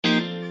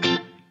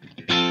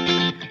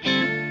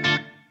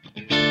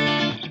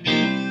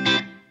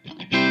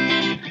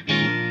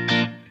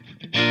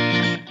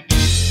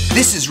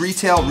This is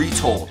Retail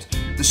Retold,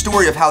 the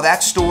story of how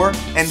that store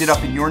ended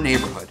up in your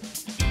neighborhood.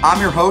 I'm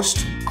your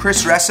host,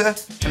 Chris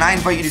Ressa, and I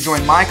invite you to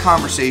join my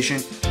conversation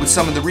with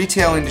some of the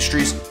retail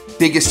industry's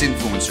biggest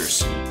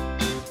influencers.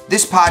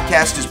 This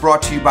podcast is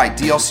brought to you by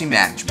DLC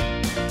Management.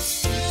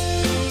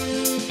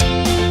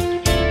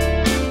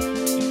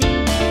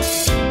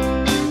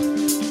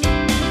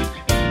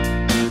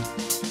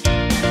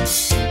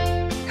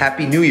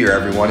 Happy New Year,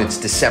 everyone. It's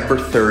December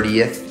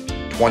 30th,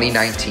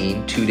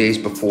 2019, 2 days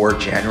before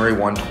January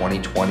 1,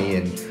 2020,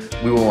 and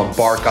we will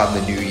embark on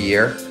the new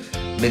year.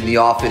 I'm in the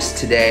office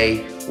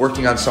today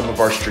working on some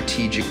of our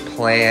strategic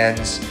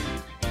plans,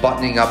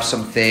 buttoning up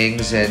some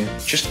things, and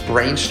just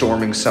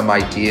brainstorming some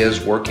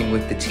ideas, working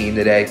with the team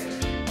today,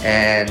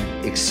 and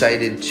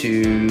excited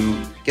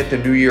to get the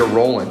new year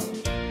rolling.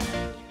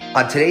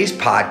 On today's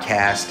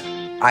podcast,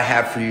 I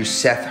have for you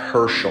Seth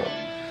Hirschel.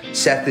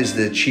 Seth is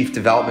the Chief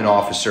Development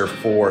Officer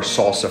for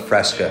Salsa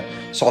Fresca.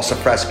 Salsa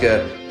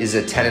Fresca is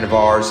a tenant of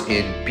ours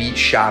in Beach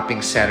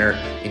Shopping Center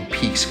in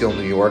Peekskill,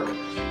 New York.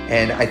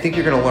 And I think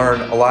you're going to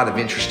learn a lot of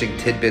interesting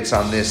tidbits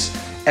on this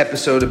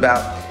episode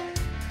about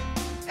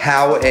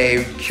how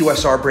a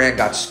QSR brand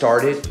got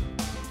started,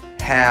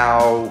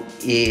 how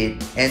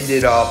it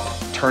ended up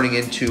turning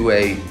into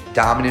a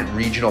dominant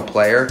regional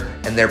player,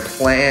 and their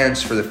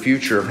plans for the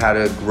future of how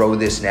to grow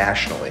this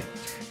nationally.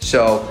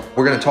 So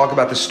we're going to talk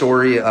about the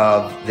story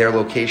of their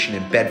location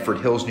in Bedford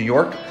Hills, New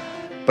York,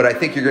 but I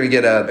think you're going to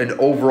get an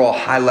overall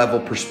high-level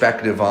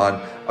perspective on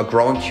a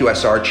growing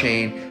QSR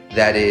chain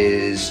that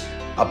is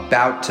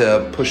about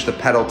to push the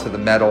pedal to the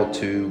metal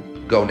to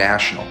go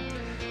national.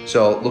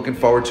 So looking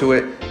forward to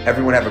it.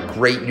 Everyone have a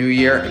great new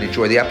year and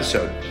enjoy the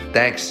episode.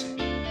 Thanks.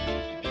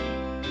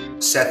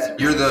 Seth,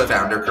 you're the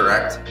founder,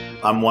 correct?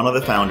 I'm one of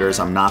the founders.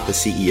 I'm not the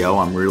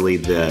CEO. I'm really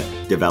the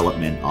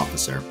development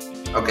officer.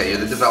 Okay, you're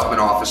the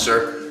development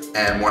officer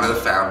and one of the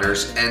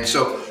founders. And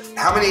so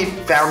how many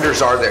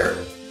founders are there?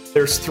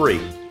 There's three.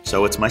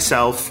 So it's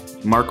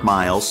myself, Marc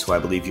Miles, who I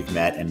believe you've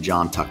met, and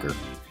John Tucker.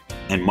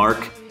 And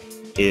Marc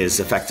is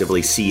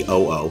effectively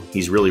COO.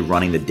 He's really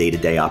running the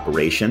day-to-day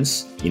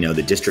operations. You know,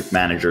 the district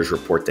managers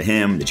report to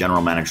him, the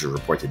general managers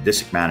report to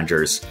district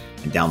managers,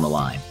 and down the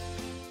line.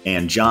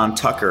 And John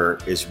Tucker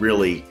is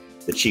really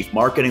the chief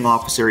marketing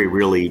officer. He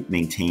really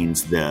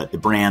maintains the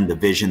brand, the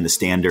vision, the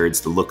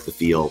standards, the look, the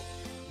feel,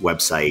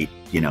 website,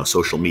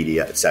 social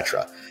media,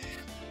 etc.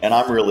 And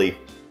I'm really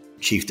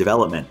chief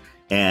development.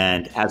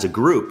 And as a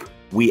group,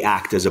 we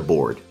act as a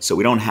board. So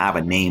we don't have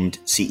a named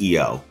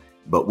CEO,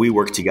 but we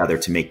work together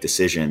to make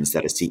decisions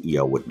that a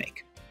CEO would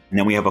make. And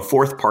then we have a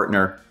fourth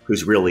partner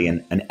who's really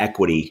an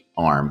equity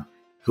arm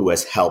who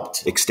has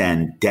helped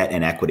extend debt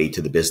and equity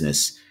to the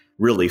business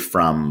really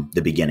from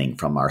the beginning,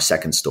 from our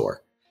second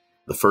store.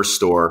 The first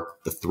store,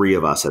 the three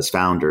of us as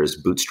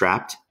founders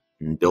bootstrapped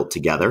and built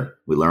together.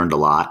 We learned a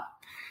lot.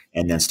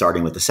 And then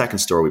starting with the second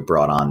store, we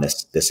brought on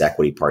this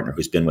equity partner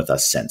who's been with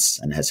us since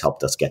and has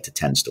helped us get to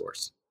 10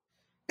 stores.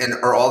 And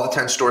are all the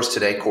 10 stores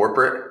today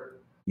corporate?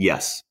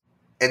 Yes.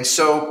 And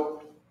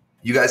so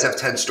you guys have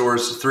 10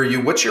 stores through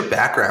you. What's your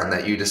background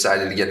that you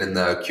decided to get in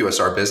the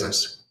QSR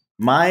business?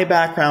 My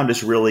background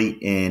is really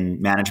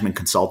in management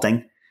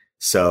consulting.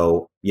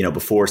 So,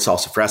 before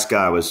Salsa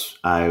Fresca,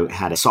 I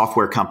had a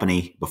software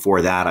company.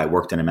 Before that, I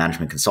worked in a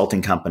management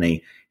consulting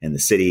company in the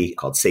city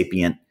called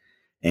Sapient.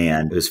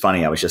 And it was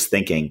funny, I was just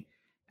thinking,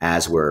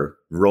 as we're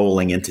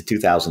rolling into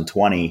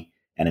 2020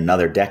 and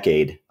another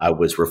decade, I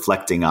was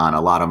reflecting on a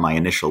lot of my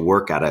initial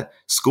work out of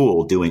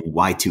school doing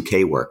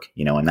Y2K work,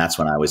 and that's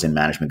when I was in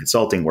management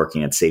consulting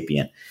working at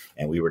Sapient.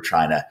 And we were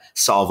trying to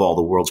solve all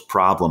the world's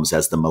problems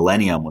as the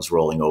millennium was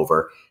rolling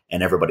over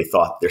and everybody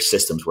thought their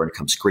systems were going to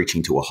come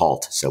screeching to a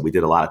halt. So we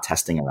did a lot of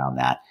testing around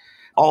that.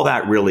 All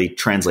that really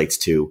translates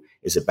to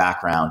is a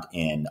background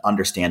in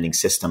understanding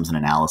systems and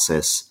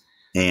analysis.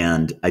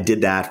 And I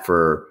did that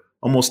for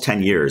almost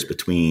 10 years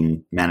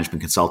between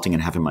management consulting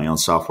and having my own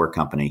software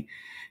company.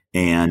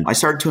 And I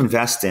started to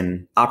invest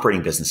in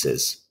operating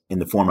businesses in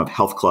the form of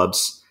health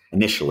clubs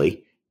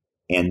initially.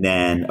 And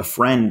then a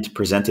friend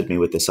presented me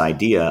with this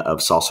idea of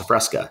Salsa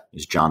Fresca. It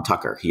was John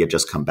Tucker. He had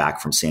just come back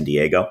from San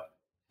Diego.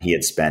 He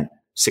had spent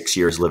 6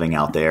 years living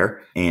out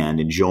there and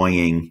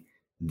enjoying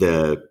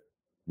the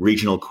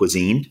regional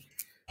cuisine.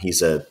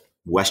 He's a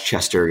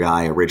Westchester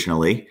guy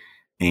originally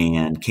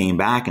and came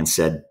back and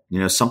said,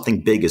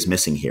 something big is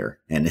missing here.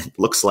 And it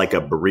looks like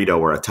a burrito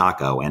or a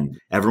taco. And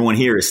everyone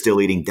here is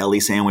still eating deli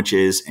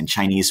sandwiches and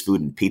Chinese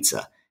food and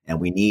pizza. And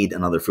we need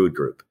another food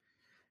group.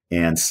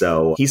 And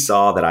so he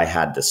saw that I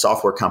had the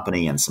software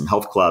company and some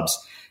health clubs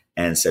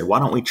and said, why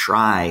don't we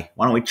try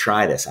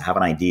this? I have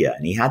an idea.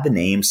 And he had the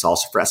name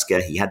Salsa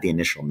Fresca. He had the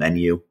initial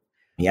menu.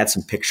 He had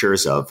some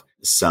pictures of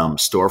some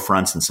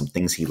storefronts and some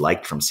things he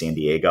liked from San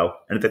Diego.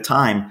 And at the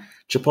time,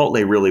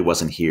 Chipotle really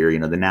wasn't here.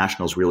 The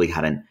Nationals really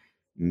hadn't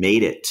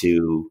made it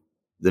to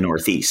the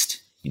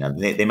Northeast.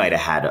 They might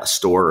have had a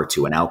store or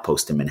two, an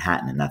outpost in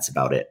Manhattan, and that's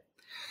about it.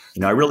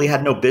 I really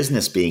had no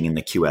business being in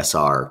the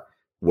QSR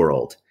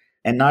world.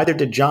 And neither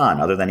did John,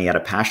 other than he had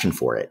a passion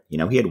for it. He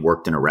had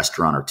worked in a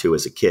restaurant or two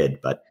as a kid,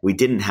 but we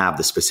didn't have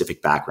the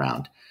specific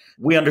background.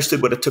 we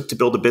understood what it took to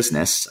build a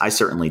business. I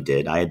certainly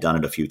did. I had done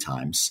it a few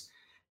times.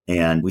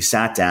 And we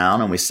sat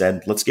down and we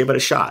said, let's give it a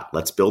shot.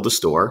 Let's build a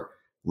store.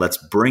 Let's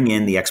bring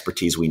in the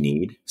expertise we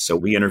need. So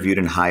we interviewed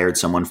and hired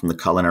someone from the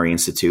Culinary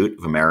Institute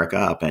of America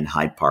up in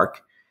Hyde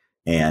Park.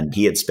 And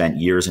he had spent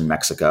years in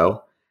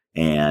Mexico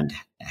and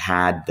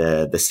had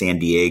the San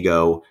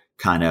Diego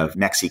kind of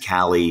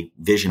Mexicali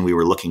vision we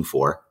were looking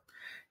for,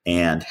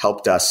 and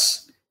helped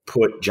us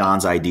put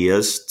John's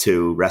ideas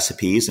to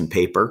recipes and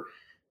paper.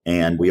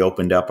 And we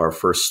opened up our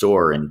first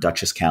store in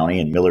Dutchess County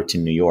in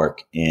Millerton, New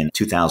York in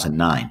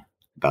 2009,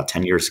 about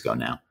 10 years ago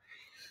now.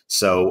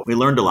 So we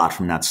learned a lot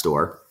from that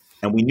store.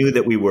 And we knew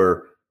that we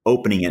were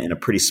opening it in a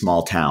pretty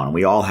small town. And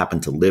we all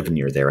happened to live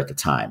near there at the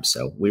time.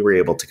 So we were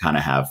able to kind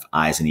of have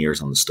eyes and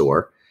ears on the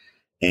store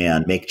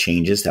and make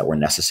changes that were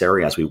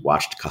necessary as we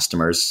watched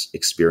customers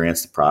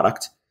experience the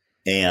product.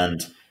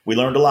 And we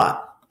learned a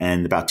lot.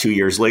 And about 2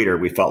 years later,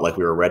 we felt like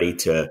we were ready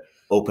to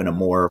open a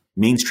more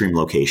mainstream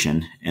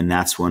location. And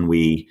that's when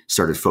we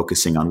started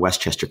focusing on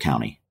Westchester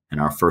County. And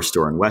our first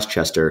store in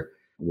Westchester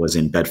was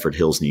in Bedford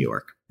Hills, New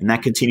York. And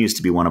that continues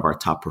to be one of our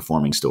top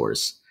performing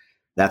stores.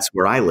 That's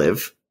where I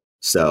live.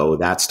 So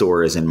that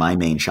store is in my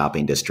main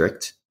shopping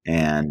district.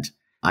 And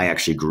I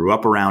actually grew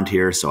up around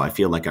here. So I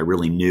feel like I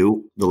really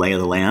knew the lay of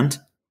the land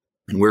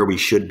and where we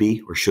should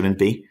be or shouldn't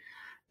be,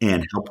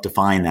 and helped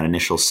define that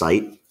initial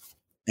site.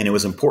 And it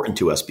was important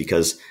to us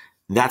because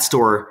that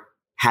store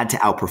had to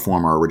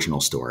outperform our original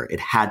store. It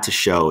had to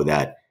show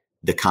that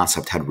the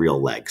concept had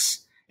real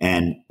legs.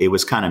 And it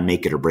was kind of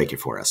make it or break it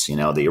for us. You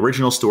know, the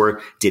original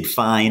store did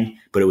fine,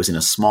 but it was in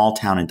a small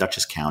town in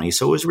Dutchess County.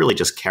 So it was really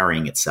just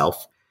carrying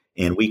itself.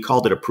 And we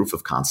called it a proof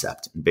of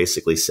concept and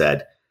basically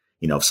said,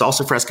 you know, if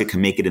Salsa Fresca can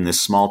make it in this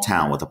small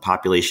town with a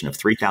population of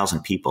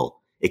 3,000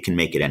 people, it can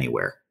make it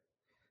anywhere.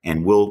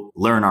 And we'll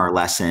learn our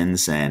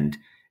lessons and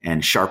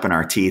sharpen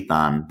our teeth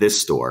on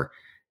this store.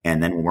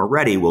 And then when we're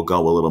ready, we'll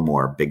go a little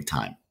more big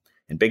time.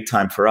 And big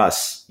time for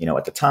us, you know,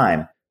 at the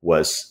time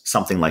was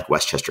something like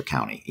Westchester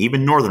County,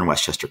 even northern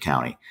Westchester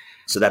County.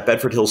 So that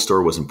Bedford Hills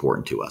store was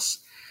important to us.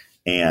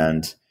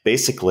 And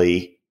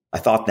basically, I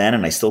thought then,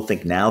 and I still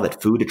think now,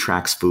 that food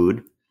attracts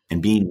food,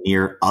 and being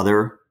near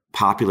other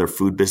popular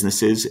food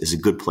businesses is a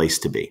good place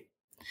to be.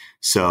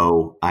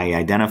 So I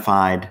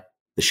identified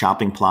the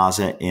shopping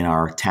plaza in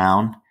our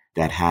town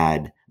that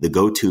had the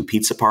go-to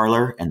pizza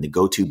parlor and the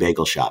go-to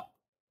bagel shop.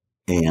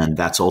 And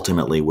that's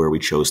ultimately where we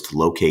chose to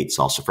locate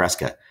Salsa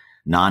Fresca,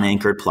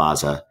 non-anchored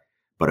plaza,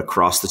 but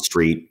across the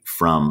street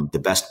from the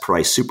best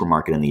price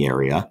supermarket in the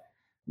area,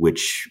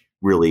 which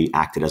really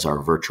acted as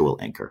our virtual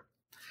anchor.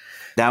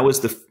 That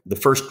was the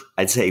first,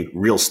 I'd say,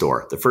 real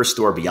store, the first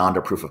store beyond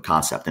a proof of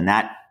concept. And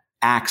that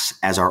acts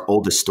as our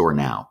oldest store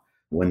now.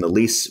 When the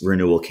lease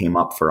renewal came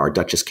up for our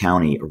Dutchess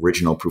County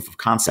original proof of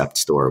concept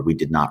store, we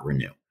did not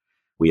renew.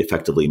 We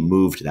effectively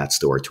moved that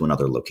store to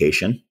another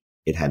location.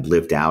 It had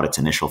lived out its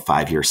initial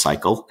 5-year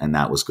cycle, and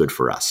that was good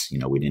for us. You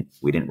know, we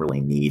didn't really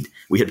need,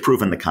 we had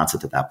proven the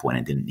concept at that point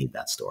and didn't need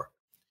that store.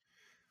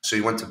 So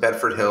you went to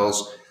Bedford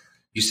Hills.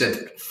 You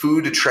said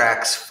food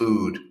attracts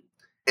food.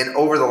 And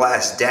over the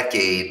last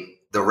decade,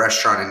 the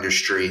restaurant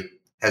industry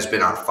has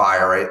been on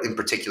fire, right? In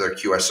particular,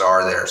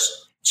 QSR.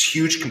 There's a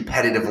huge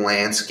competitive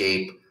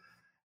landscape.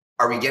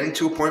 Are we getting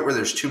to a point where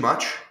there's too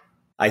much?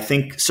 I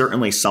think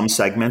certainly some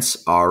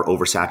segments are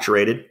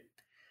oversaturated,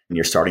 and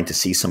you're starting to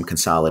see some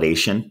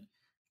consolidation,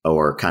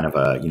 or kind of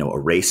a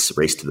race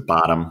to the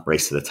bottom,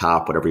 race to the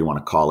top, whatever you want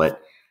to call it.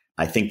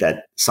 I think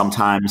that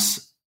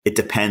sometimes it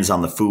depends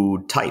on the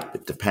food type.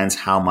 It depends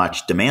how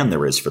much demand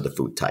there is for the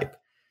food type.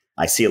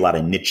 I see a lot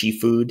of niche-y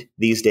food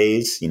these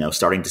days, you know,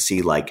 starting to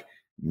see like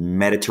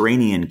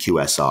Mediterranean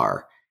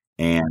QSR.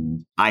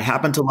 And I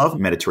happen to love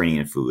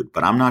Mediterranean food,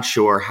 but I'm not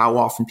sure how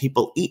often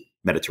people eat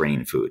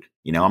Mediterranean food.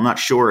 You know, I'm not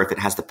sure if it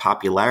has the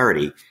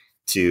popularity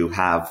to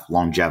have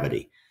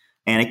longevity.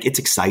 And it's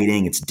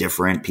exciting. It's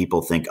different.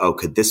 People think, oh,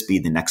 could this be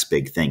the next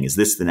big thing? Is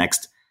this the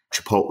next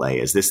Chipotle?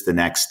 Is this the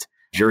next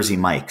Jersey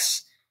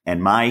Mike's?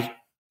 And my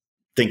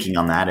thinking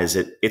on that is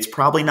it's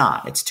probably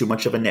not. It's too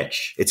much of a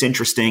niche. It's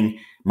interesting,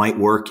 might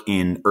work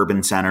in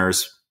urban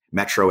centers,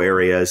 metro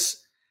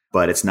areas,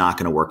 but it's not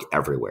going to work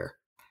everywhere.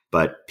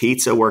 But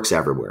pizza works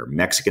everywhere.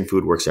 Mexican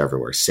food works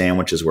everywhere.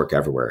 Sandwiches work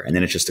everywhere. And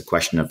then it's just a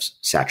question of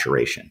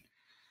saturation.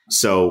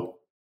 So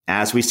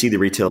as we see the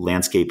retail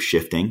landscape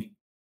shifting,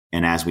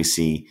 and as we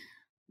see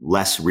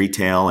less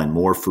retail and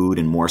more food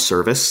and more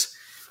service,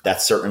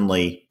 that's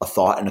certainly a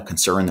thought and a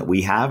concern that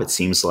we have. It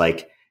seems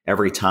like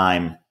every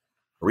time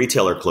a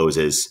retailer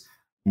closes,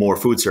 more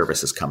food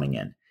service is coming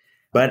in.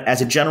 But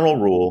as a general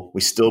rule,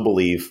 we still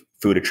believe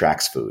food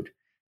attracts food.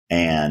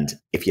 And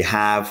if you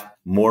have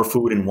more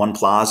food in one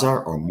plaza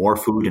or more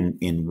food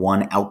in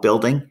one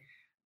outbuilding,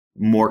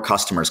 more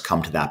customers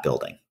come to that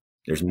building.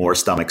 There's more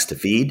stomachs to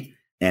feed,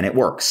 and it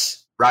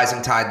works.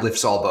 Rising tide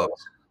lifts all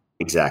boats.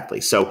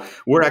 Exactly. So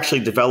we're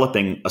actually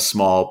developing a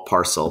small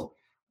parcel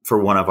for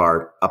one of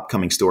our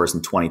upcoming stores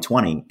in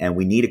 2020, and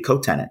we need a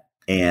co-tenant.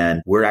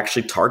 And we're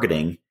actually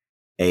targeting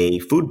a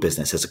food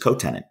business as a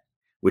co-tenant.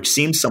 which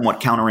seems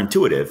somewhat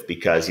counterintuitive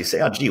because you say,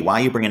 oh, gee, why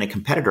are you bringing a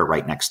competitor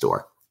right next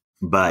door?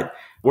 But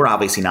we're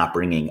obviously not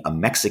bringing a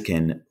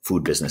Mexican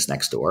food business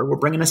next door. We're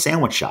bringing a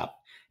sandwich shop.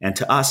 And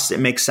to us, it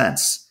makes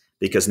sense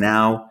because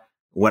now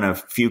when a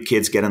few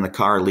kids get in the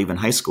car leaving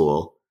high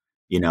school,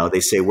 they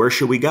say, where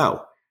should we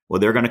go? Well,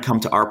 they're going to come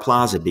to our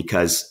plaza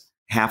because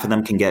half of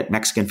them can get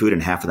Mexican food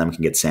and half of them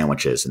can get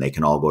sandwiches, and they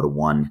can all go to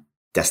one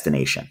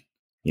destination.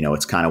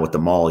 It's kind of what the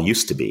mall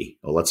used to be.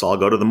 Well, let's all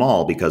go to the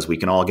mall because we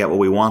can all get what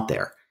we want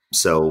there.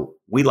 So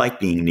we like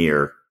being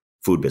near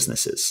food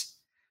businesses,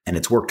 and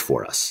it's worked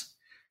for us.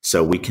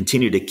 So we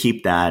continue to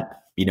keep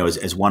that,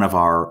 as one of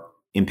our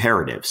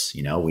imperatives.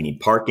 We need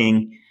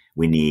parking,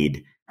 we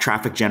need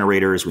traffic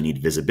generators, we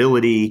need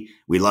visibility.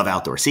 We love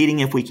outdoor seating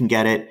if we can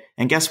get it.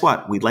 And guess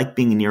what? We like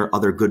being near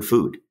other good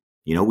food.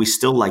 We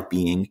still like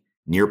being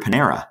near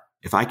Panera.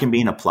 If I can be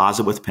in a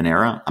plaza with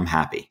Panera, I'm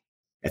happy.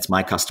 It's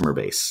my customer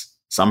base.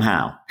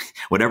 Somehow,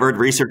 whatever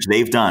research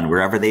they've done,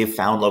 wherever they've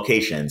found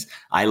locations,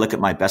 I look at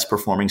my best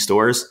performing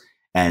stores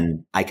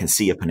and I can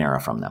see a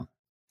Panera from them.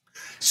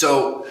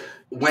 So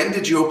when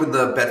did you open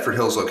the Bedford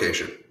Hills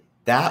location?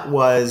 That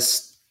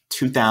was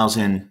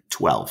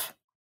 2012.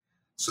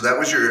 So that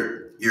was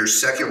your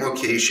second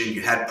location.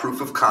 You had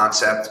proof of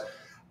concept.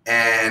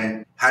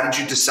 And how did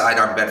you decide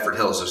on Bedford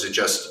Hills? Was it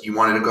just you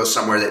wanted to go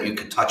somewhere that you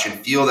could touch and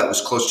feel that was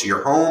close to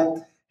your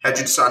home? How did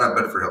you decide on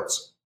Bedford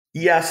Hills?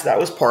 Yes, that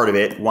was part of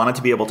it. Wanted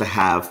to be able to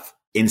have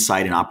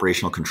insight and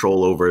operational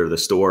control over the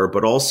store,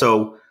 but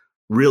also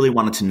really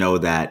wanted to know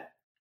that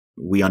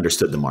we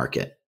understood the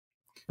market.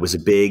 It was a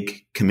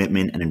big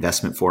commitment and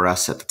investment for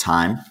us at the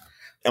time,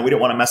 and we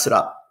didn't want to mess it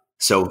up.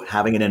 So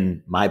having it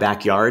in my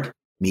backyard,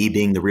 me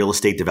being the real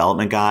estate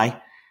development guy,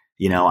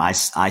 I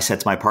said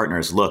to my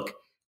partners, look,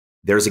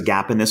 there's a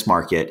gap in this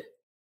market.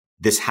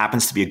 This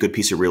happens to be a good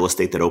piece of real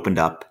estate that opened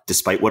up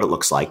despite what it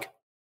looks like,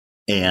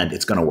 and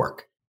it's going to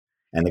work.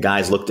 And the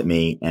guys looked at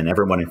me and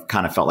everyone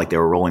kind of felt like they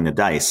were rolling the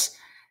dice.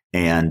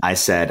 And I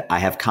said, I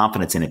have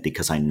confidence in it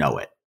because I know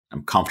it.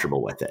 I'm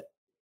comfortable with it.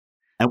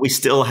 And we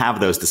still have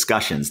those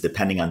discussions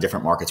depending on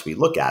different markets we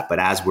look at.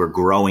 But as we're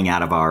growing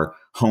out of our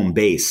home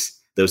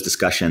base, those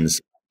discussions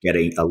get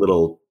a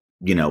little,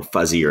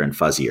 fuzzier and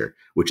fuzzier,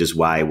 which is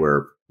why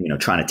we're,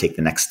 trying to take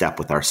the next step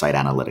with our site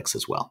analytics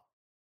as well.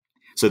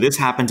 So this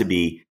happened to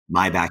be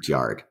my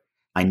backyard.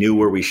 I knew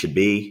where we should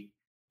be.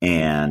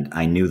 And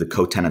I knew the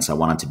co-tenants I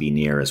wanted to be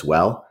near as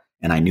well.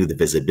 And I knew the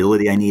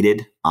visibility I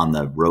needed on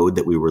the road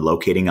that we were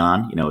locating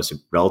on. It's a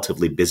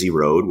relatively busy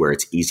road where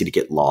it's easy to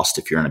get lost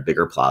if you're in a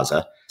bigger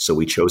plaza. So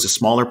we chose a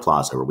smaller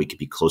plaza where we could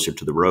be closer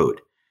to the road.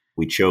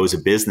 We chose a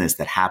business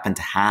that happened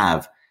to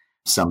have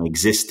some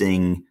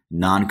existing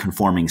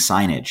non-conforming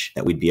signage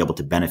that we'd be able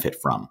to benefit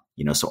from.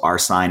 So our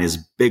sign is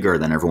bigger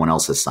than everyone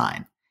else's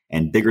sign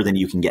and bigger than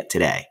you can get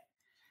today.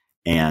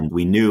 And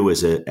we knew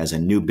as a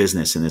new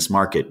business in this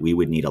market, we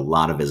would need a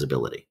lot of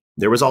visibility.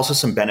 There was also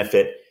some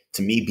benefit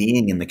to me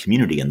being in the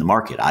community, in the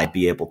market. I'd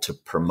be able to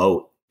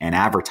promote and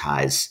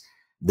advertise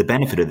the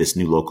benefit of this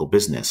new local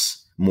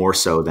business more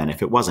so than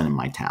if it wasn't in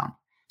my town.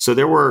 So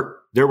there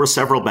were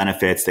several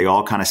benefits. They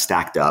all kind of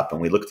stacked up,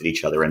 and we looked at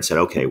each other and said,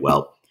 okay,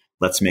 well,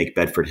 let's make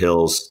Bedford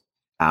Hills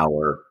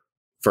our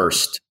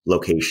first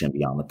location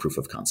beyond the proof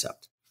of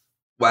concept.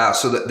 Wow.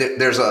 So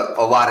there's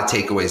a lot of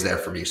takeaways there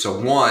for me. So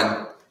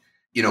one,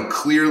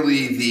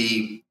 clearly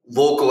the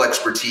local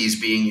expertise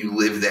being you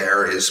live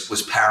there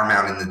was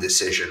paramount in the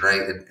decision,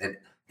 right?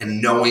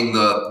 And knowing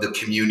the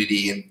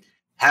community and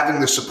having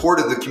the support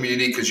of the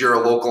community because you're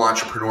a local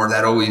entrepreneur,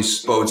 that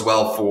always bodes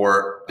well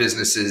for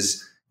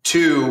businesses.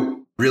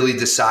 Two, really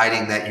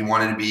deciding that you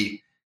wanted to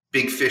be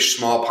big fish,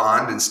 small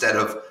pond instead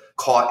of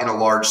caught in a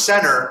large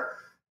center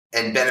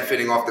and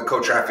benefiting off the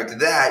co-traffic to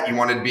that. You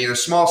wanted to be in a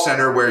small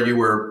center where you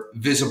were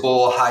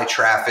visible, high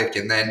traffic,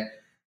 and then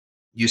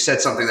you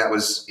said something that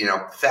was,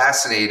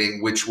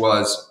 fascinating, which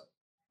was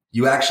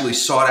you actually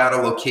sought out a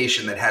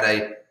location that had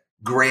a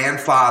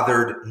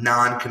grandfathered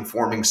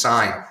non-conforming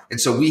sign. And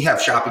so we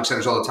have shopping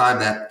centers all the time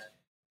that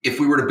if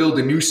we were to build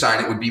a new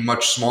sign, it would be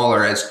much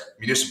smaller as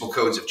municipal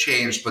codes have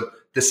changed, but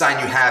the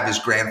sign you have is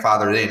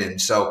grandfathered in. And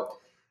so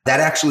that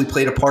actually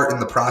played a part in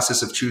the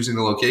process of choosing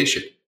the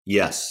location.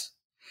 Yes.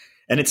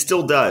 And it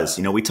still does.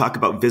 We talk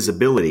about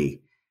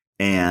visibility,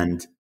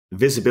 and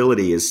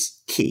visibility is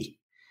key.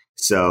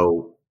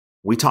 So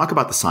we talk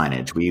about the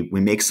signage.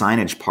 We make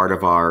signage part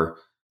of our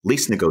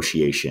lease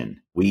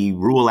negotiation. We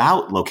rule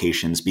out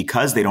locations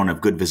because they don't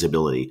have good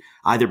visibility,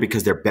 either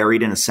because they're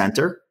buried in a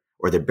center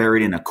or they're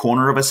buried in a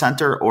corner of a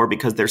center, or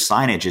because their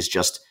signage is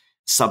just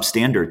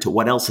substandard to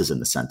what else is in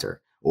the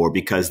center, or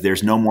because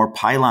there's no more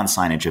pylon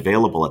signage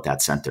available at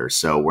that center.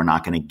 So we're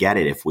not going to get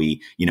it if we're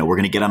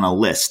going to get on a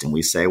list and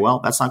we say, well,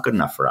 that's not good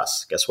enough for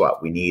us. Guess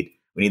what? We need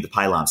the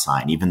pylon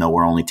sign, even though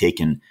we're only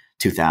taking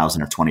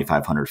 2,000 or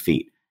 2,500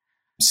 feet.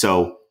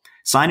 So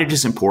signage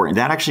is important.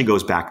 That actually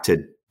goes back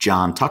to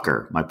John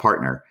Tucker, my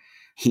partner.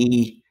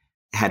 He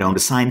had owned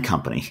a sign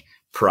company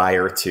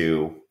prior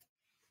to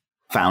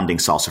founding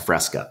Salsa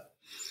Fresca,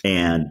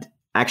 and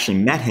actually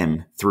met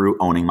him through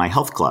owning my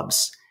health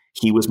clubs.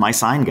 he was my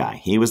sign guy.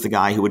 He was the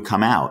guy who would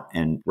come out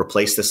and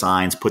replace the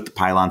signs, put the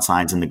pylon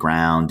signs in the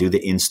ground, do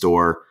the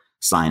in-store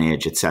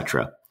signage,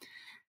 etc.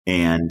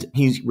 And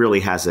he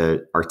really has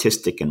an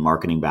artistic and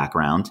marketing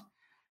background.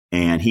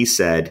 And he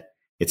said,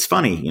 it's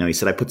funny, he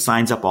said, I put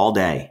signs up all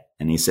day.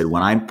 And he said,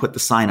 when I put the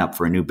sign up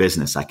for a new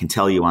business, I can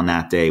tell you on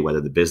that day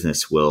whether the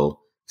business will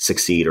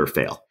succeed or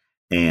fail.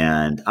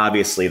 And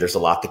obviously there's a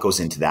lot that goes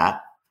into that,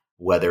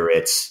 whether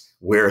it's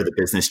where the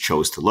business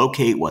chose to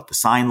locate, what the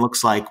sign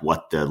looks like,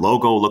 what the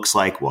logo looks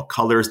like, what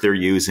colors they're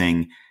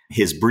using,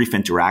 his brief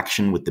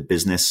interaction with the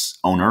business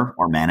owner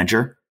or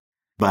manager.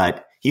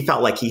 But he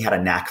felt like he had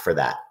a knack for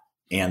that.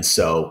 And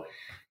so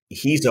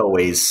he's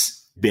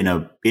always been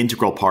an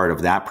integral part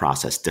of that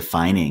process,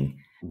 defining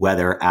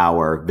whether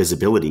our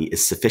visibility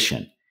is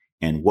sufficient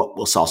and what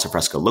will Salsa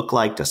Fresca look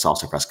like? Does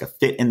Salsa Fresca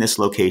fit in this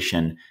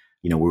location?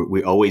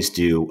 We always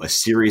do a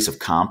series of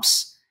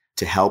comps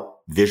to help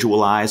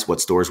visualize what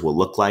stores will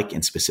look like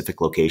in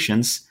specific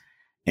locations.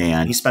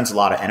 And he spends a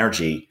lot of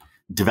energy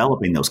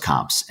developing those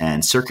comps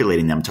and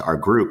circulating them to our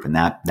group. And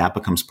that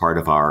becomes part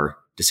of our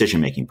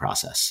decision-making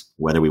process,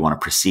 whether we want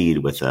to proceed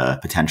with a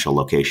potential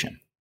location.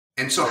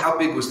 And so how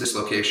big was this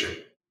location?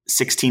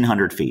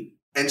 1,600 feet.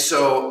 And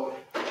so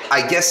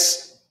I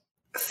guess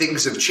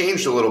things have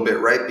changed a little bit,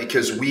 right?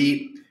 Because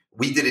we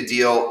did a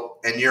deal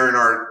and you're in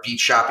our beach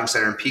shopping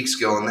center in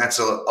Peekskill, and that's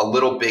a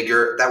little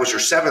bigger. That was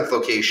your 7th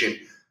location.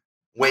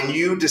 When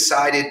you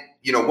decided,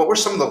 what were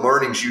some of the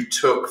learnings you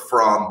took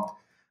from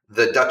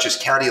the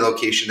Dutchess County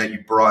location that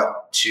you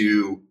brought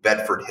to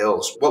Bedford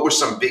Hills? What were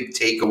some big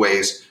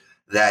takeaways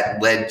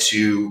that led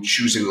to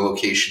choosing the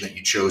location that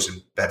you chose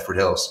in Bedford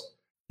Hills?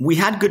 We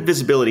had good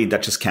visibility in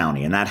Dutchess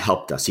County, and that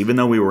helped us. Even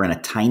though we were in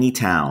a tiny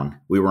town,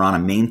 we were on a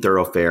main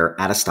thoroughfare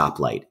at a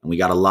stoplight, and we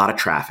got a lot of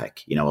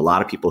traffic. A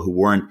lot of people who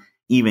weren't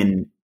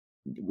even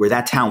where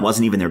that town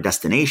wasn't even their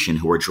destination,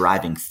 who were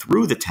driving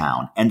through the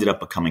town, ended up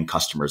becoming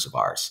customers of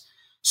ours.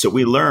 So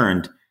we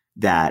learned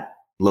that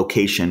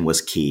location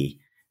was key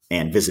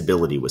and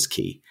visibility was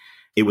key.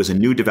 It was a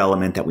new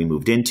development that we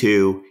moved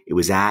into. It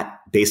was at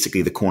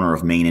basically the corner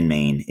of Main and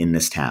Main in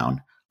this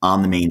town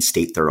on the main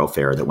state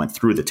thoroughfare that went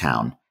through the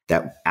town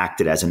that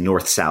acted as a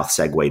north-south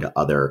segue to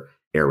other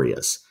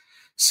areas.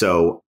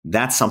 So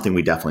that's something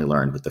we definitely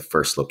learned with the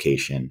first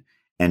location.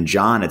 And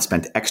John had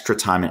spent extra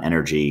time and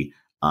energy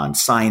on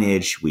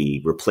signage.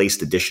 We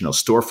replaced additional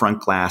storefront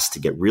glass to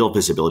get real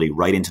visibility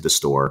right into the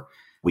store.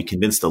 We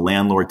convinced the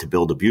landlord to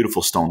build a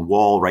beautiful stone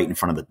wall right in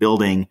front of the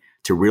building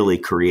to really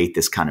create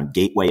this kind of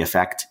gateway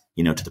effect,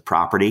 to the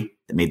property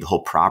that made the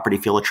whole property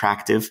feel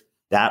attractive.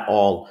 That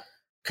all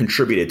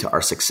contributed to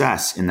our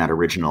success in that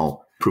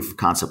original proof of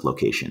concept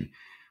location.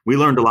 We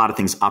learned a lot of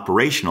things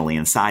operationally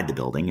inside the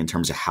building in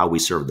terms of how we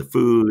serve the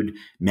food,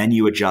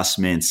 menu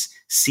adjustments,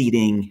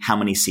 seating, how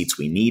many seats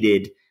we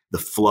needed, the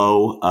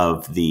flow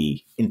of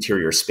the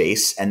interior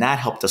space. And that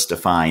helped us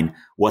define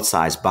what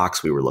size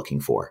box we were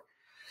looking for.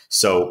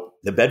 So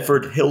the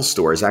Bedford Hills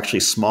store is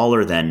actually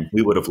smaller than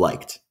we would have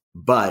liked,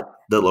 but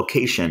the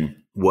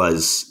location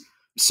was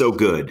so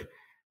good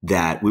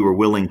that we were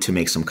willing to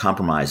make some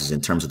compromises in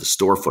terms of the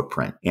store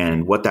footprint.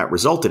 And what that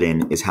resulted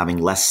in is having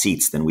less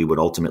seats than we would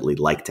ultimately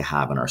like to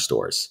have in our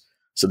stores.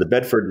 So the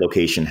Bedford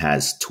location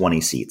has 20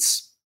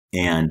 seats,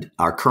 and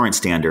our current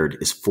standard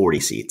is 40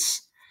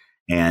 seats.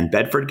 And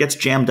Bedford gets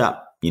jammed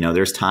up.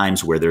 There's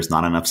times where there's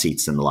not enough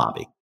seats in the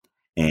lobby,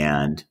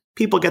 and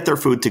people get their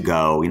food to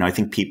go. I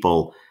think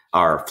people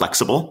are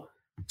flexible,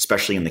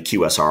 especially in the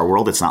QSR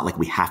world. It's not like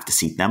we have to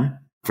seat them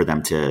for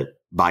them to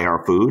buy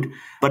our food,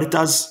 but it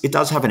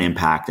does have an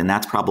impact. And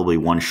that's probably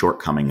one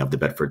shortcoming of the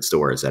Bedford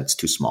store, is that it's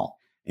too small.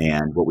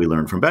 And what we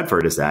learned from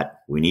Bedford is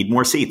that we need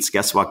more seats.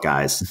 Guess what,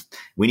 guys?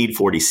 We need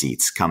 40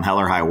 seats. Come hell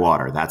or high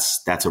water.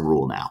 That's a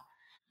rule now.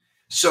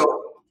 So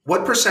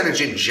what percentage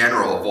in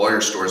general of all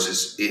your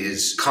stores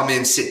is come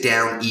in, sit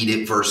down, eat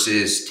it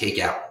versus take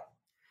out?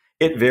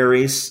 It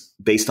varies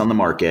based on the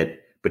market,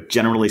 but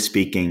generally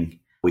speaking,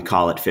 we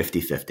call it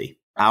 50-50.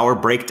 Our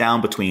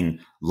breakdown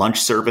between lunch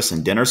service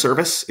and dinner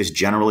service is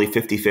generally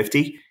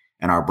 50-50,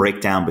 and our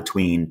breakdown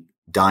between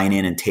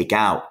dine-in and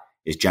take-out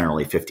is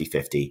generally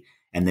 50-50.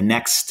 And the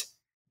next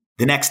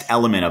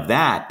element of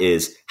that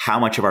is how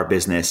much of our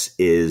business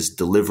is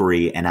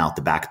delivery and out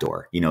the back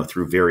door,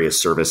 through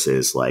various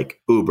services like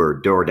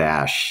Uber,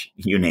 DoorDash,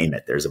 you name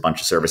it. There's a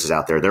bunch of services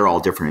out there. They're all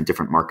different in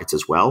different markets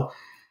as well.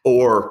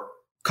 Or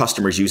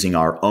customers using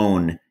our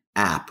own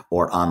app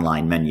or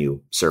online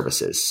menu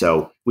services.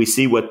 So we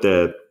see what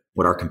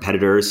our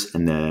competitors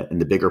and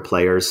the bigger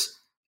players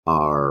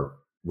are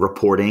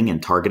reporting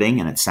and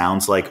targeting. And it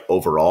sounds like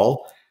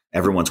overall,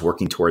 everyone's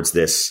working towards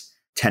this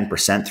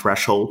 10%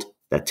 threshold,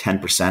 that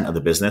 10% of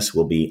the business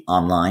will be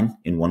online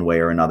in one way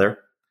or another.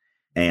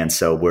 And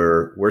so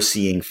we're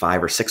seeing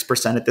 5 or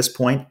 6% at this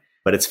point.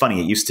 But it's funny,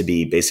 it used to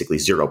be basically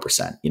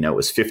 0%. It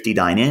was 50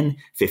 dine in,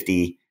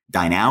 50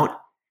 dine out.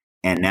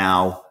 And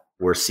now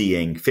we're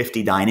seeing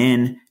 50 dine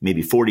in,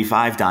 maybe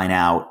 45 dine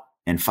out,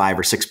 and 5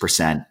 or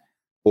 6%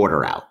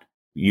 order out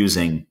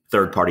using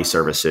third-party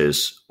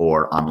services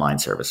or online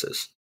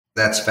services.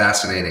 That's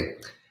fascinating.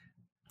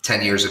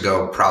 10 years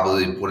ago,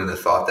 probably wouldn't have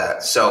thought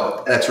that.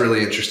 So that's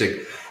really interesting.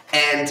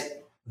 And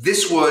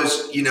this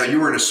was, you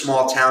were in a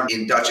small town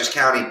in Dutchess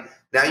County.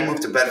 Now you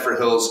moved to Bedford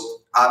Hills,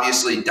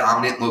 obviously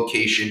dominant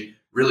location,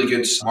 really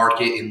good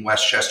market in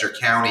Westchester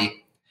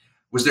County.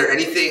 Was there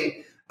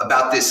anything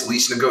about this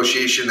lease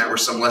negotiation that were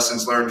some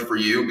lessons learned for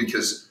you?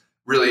 Because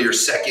really your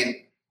second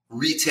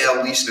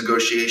retail lease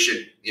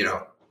negotiation,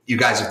 you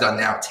guys have done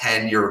now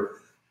 10.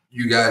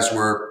 You guys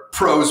were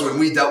pros when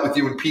we dealt with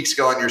you in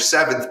Peekskill on your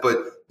seventh,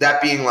 but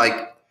that being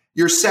like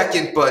your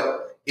second,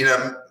 but in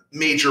a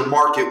major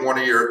market, one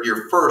of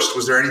your first,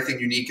 was there anything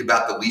unique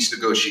about the lease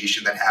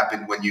negotiation that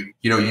happened when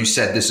you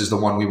said this is the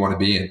one we want to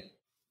be in?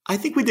 I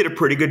think we did a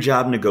pretty good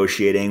job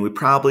negotiating.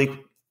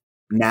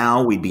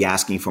 Now we'd be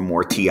asking for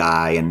more TI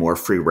and more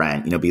free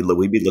rent.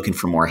 We'd be looking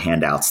for more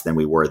handouts than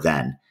we were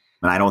then.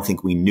 And I don't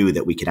think we knew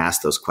that we could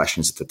ask those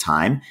questions at the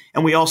time.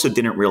 And we also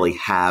didn't really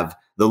have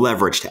the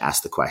leverage to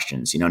ask the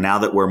questions. Now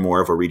that we're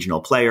more of a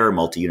regional player,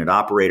 multi-unit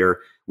operator,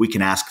 we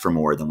can ask for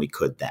more than we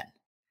could then.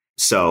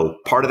 So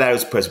part of that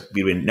was because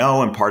we didn't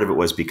know, and part of it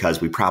was because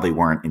we probably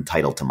weren't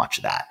entitled to much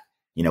of that.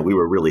 We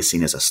were really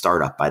seen as a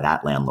startup by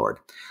that landlord.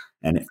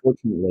 And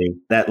fortunately,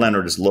 that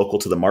landlord is local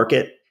to the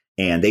market,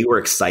 and they were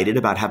excited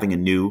about having a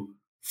new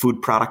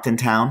food product in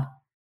town.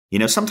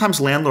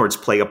 Sometimes landlords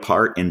play a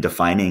part in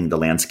defining the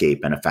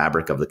landscape and a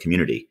fabric of the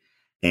community.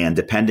 And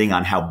depending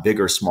on how big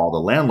or small the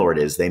landlord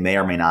is, they may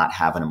or may not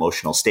have an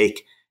emotional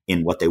stake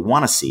in what they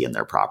want to see in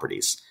their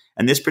properties.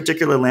 And this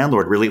particular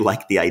landlord really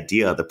liked the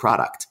idea of the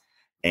product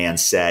and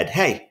said,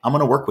 hey, I'm going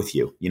to work with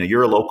you.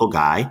 You're a local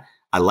guy.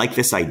 I like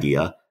this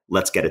idea.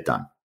 Let's get it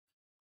done.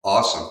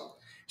 Awesome.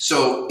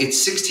 So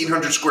it's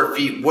 1,600 square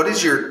feet. What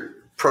is your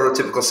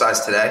prototypical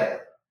size today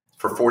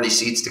for 40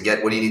 seats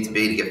what do you need to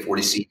be to get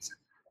 40 seats?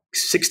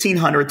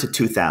 1,600 to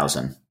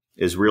 2,000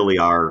 is really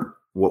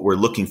what we're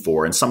looking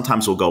for. And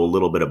sometimes we'll go a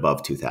little bit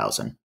above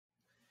 2,000.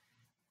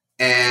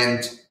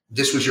 And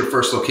this was your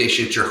first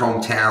location. It's your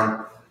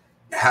hometown.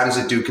 How does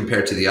it do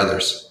compared to the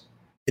others?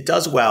 It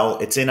does well.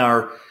 It's in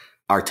our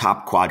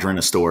top quadrant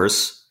of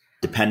stores.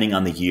 Depending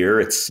on the year,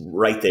 it's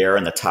right there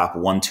in the top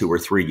 1, 2, or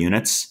 3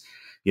 units.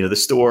 The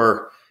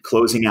store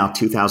closing out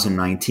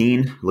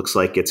 2019 looks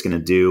like it's going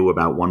to do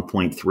about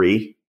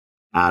 1.3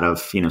 out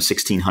of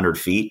 1,600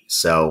 feet.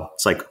 So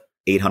it's like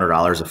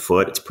 $800 a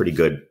foot. It's pretty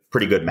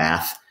good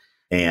math.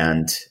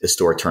 And the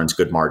store turns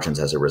good margins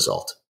as a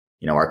result.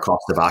 Our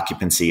cost of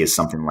occupancy is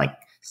something like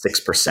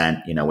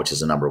 6%, which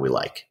is a number we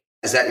like.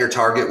 Is that your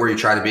target where you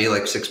try to be,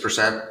 like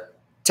 6%?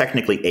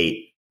 Technically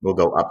 8. We'll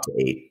go up to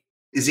 8.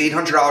 Is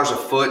 $800 a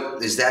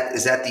foot? Is that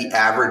the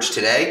average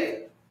today?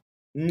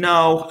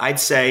 No, I'd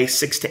say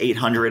 600 to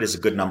 800 is a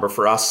good number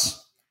for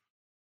us.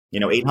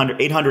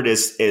 800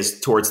 is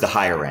towards the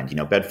higher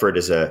end. Bedford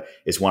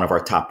is one of our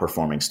top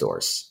performing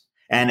stores,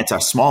 and it's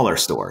our smaller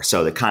store,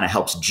 so that kind of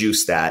helps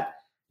juice that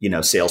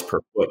sales per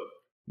foot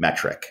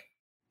metric.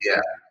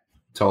 Yeah,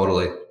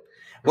 totally.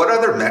 What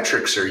other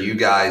metrics are you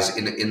guys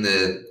in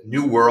the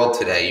new world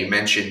today? You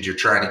mentioned you're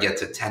trying to get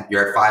to 10.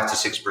 You're at 5 to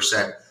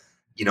 6%,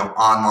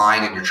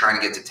 online, and you're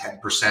trying to get to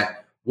 10%.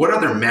 What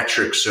other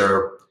metrics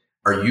are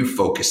you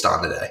focused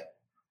on today?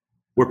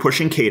 We're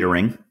pushing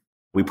catering.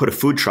 We put a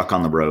food truck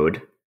on the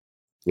road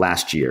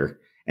last year,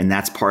 and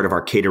that's part of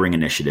our catering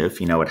initiative.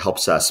 It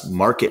helps us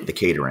market the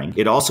catering.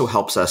 It also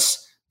helps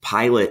us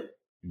pilot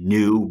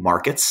new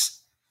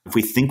markets. If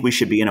we think we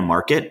should be in a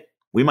market,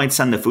 we might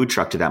send the food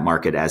truck to that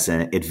market as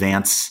an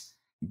advance,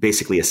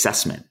 basically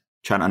assessment,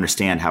 trying to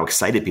understand how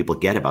excited people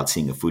get about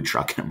seeing a food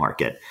truck in a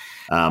market.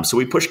 So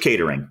we push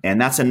catering, and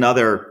that's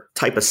another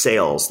type of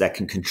sales that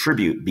can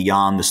contribute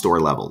beyond the store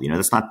level.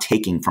 That's not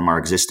taking from our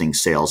existing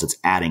sales. It's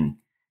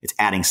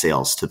adding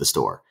sales to the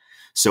store.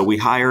 So we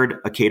hired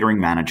a catering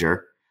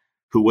manager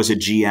who was a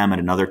GM at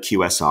another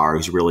QSR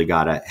who's really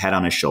got a head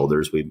on his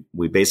shoulders.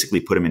 We basically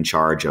put him in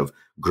charge of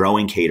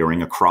growing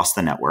catering across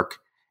the network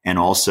and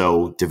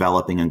also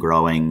developing and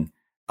growing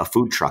a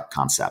food truck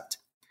concept.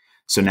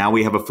 So now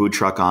we have a food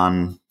truck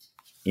on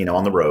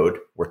the road.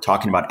 We're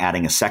talking about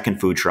adding a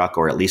second food truck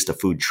or at least a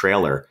food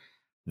trailer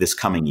this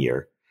coming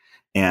year.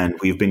 And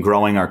we've been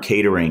growing our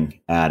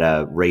catering at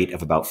a rate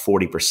of about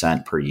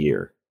 40% per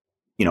year,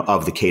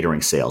 of the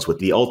catering sales, with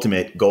the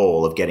ultimate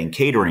goal of getting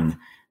catering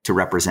to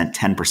represent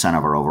 10%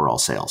 of our overall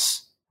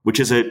sales, which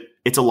is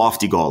it's a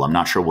lofty goal. I'm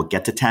not sure we'll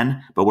get to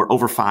 10, but we're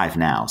over 5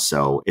 now.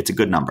 So it's a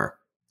good number.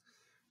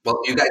 Well,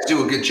 you guys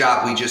do a good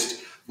job.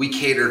 We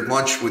catered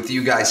lunch with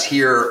you guys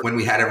here when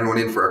we had everyone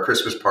in for our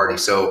Christmas party.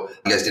 So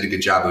you guys did a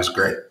good job. It was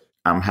great.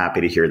 I'm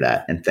happy to hear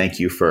that. And thank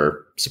you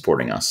for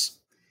supporting us.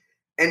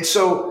 And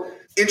so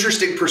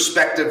interesting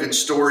perspective and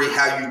story,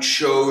 how you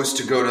chose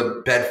to go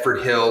to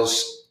Bedford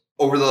Hills.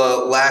 Over the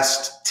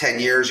last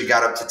 10 years, you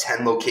got up to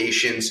 10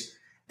 locations.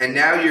 And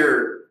now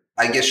you're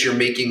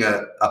making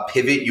a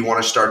pivot. You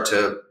want to start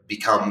to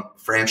become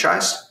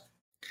franchised?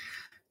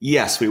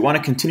 Yes, we want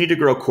to continue to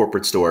grow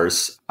corporate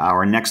stores.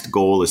 Our next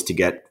goal is to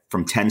get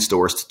from 10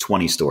 stores to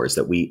 20 stores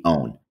that we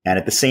own. And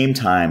at the same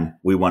time,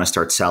 we want to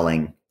start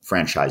selling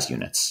franchise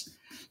units.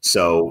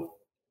 So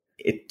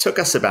it took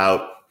us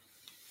about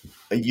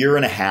a year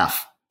and a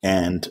half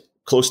and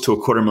close to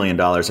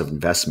 $250,000 of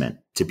investment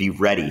to be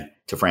ready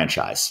to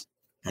franchise.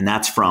 And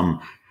that's from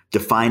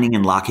defining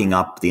and locking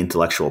up the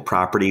intellectual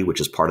property,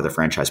 which is part of the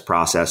franchise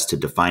process, to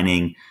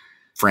defining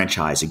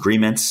franchise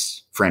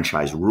agreements,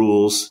 franchise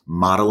rules,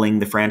 modeling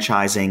the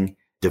franchising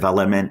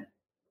development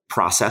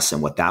process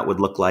and what that would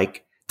look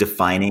like,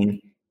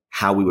 defining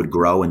how we would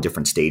grow in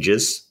different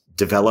stages,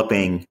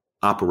 developing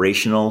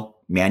operational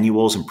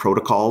manuals and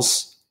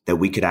protocols that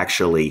we could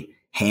actually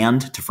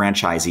hand to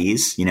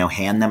franchisees,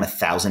 hand them a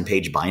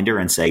 1,000-page binder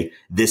and say,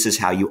 this is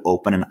how you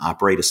open and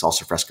operate a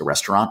Salsa Fresca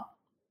restaurant,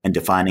 and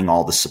defining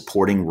all the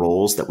supporting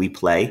roles that we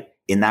play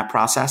in that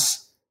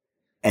process.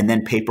 And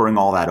then papering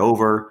all that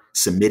over,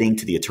 submitting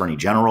to the attorney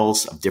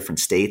generals of different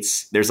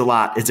states. There's a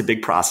lot. It's a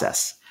big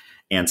process.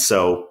 And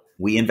so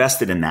we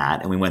invested in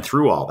that and we went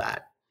through all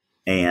that.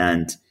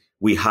 And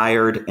we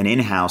hired an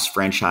in-house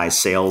franchise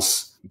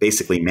sales,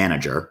 basically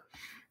manager.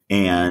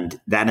 And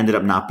that ended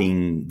up not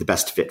being the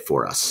best fit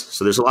for us.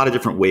 So there's a lot of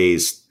different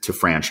ways to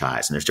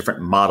franchise, and there's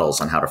different models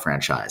on how to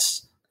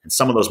franchise. And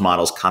some of those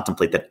models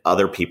contemplate that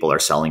other people are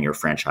selling your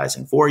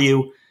franchising for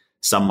you.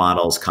 Some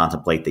models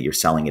contemplate that you're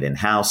selling it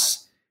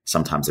in-house.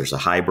 Sometimes there's a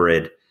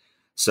hybrid.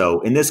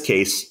 So in this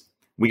case,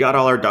 we got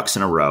all our ducks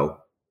in a row.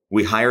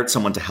 We hired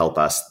someone to help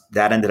us.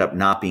 That ended up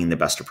not being the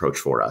best approach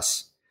for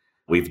us.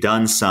 We've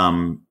done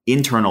some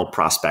internal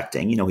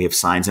prospecting. We have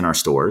signs in our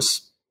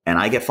stores, and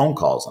I get phone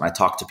calls and I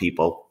talk to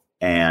people,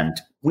 and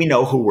we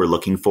know who we're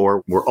looking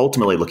for. We're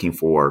ultimately looking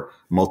for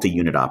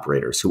multi-unit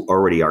operators who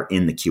already are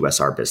in the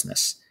QSR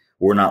business.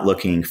 We're not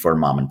looking for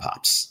mom and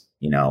pops.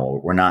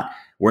 We're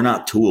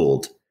not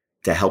tooled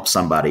to help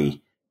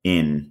somebody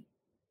in,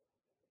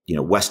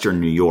 Western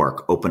New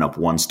York open up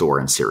one store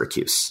in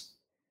Syracuse.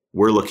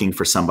 We're looking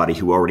for somebody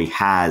who already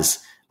has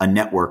a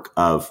network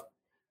of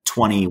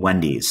 20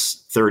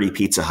 Wendy's, 30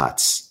 Pizza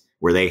Huts,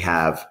 where they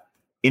have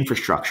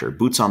infrastructure,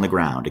 boots on the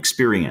ground,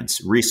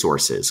 experience,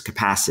 resources,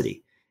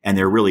 capacity, and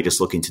they're really just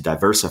looking to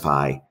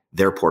diversify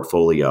their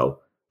portfolio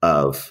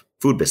of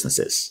food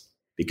businesses.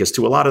 Because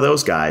to a lot of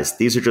those guys,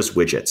 these are just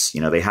widgets.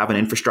 They have an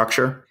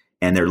infrastructure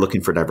and they're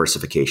looking for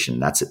diversification.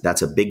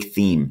 That's a big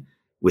theme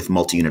with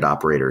multi-unit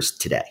operators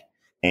today.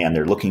 And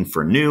they're looking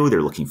for new,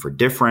 they're looking for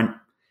different,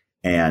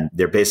 and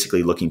they're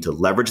basically looking to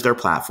leverage their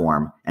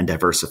platform and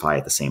diversify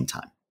at the same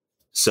time.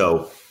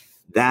 So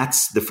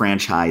that's the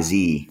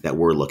franchisee that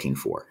we're looking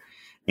for.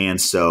 And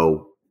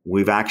so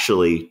we've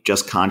actually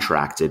just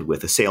contracted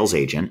with a sales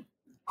agent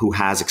who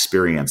has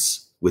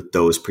experience with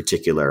those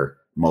particular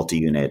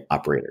multi-unit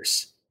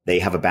operators. They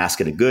have a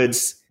basket of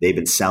goods. They've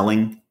been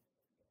selling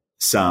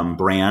some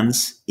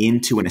brands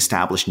into an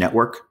established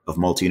network of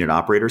multi-unit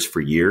operators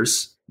for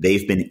years.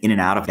 They've been in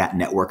and out of that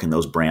network and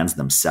those brands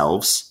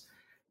themselves.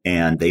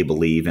 And they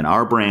believe in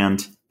our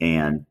brand,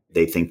 and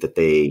they think that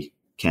they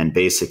can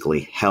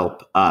basically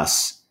help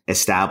us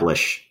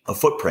establish a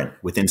footprint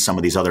within some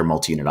of these other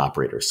multi-unit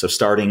operators. So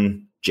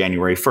starting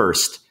January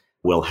 1st,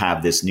 we'll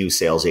have this new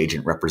sales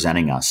agent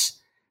representing us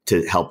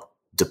to help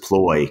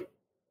deploy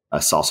a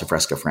Salsa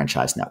Fresca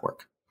franchise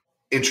network.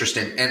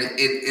 Interesting. And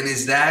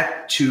is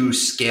that to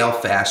scale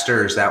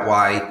faster? Is that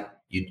why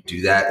you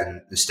do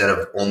that instead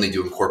of only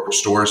doing corporate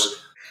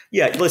stores?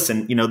 Yeah,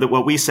 listen,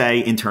 what we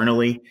say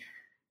internally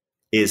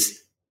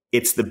is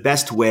it's the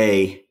best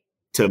way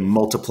to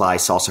multiply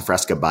Salsa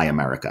Fresca by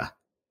America.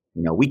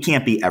 We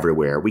can't be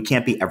everywhere. We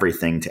can't be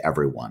everything to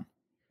everyone.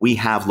 We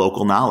have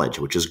local knowledge,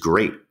 which is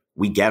great.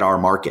 We get our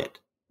market,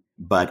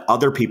 but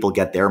other people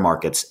get their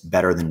markets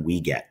better than we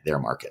get their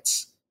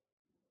markets.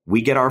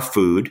 We get our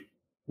food.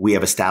 We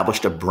have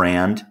established a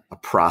brand, a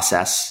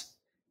process,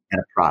 and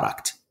a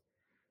product.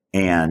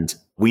 And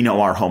we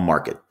know our home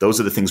market. Those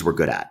are the things we're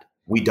good at.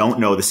 We don't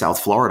know the South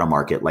Florida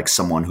market like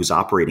someone who's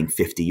operating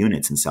 50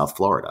 units in South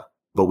Florida.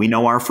 But we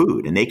know our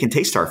food, and they can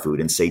taste our food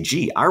and say,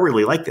 gee, I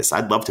really like this.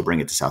 I'd love to bring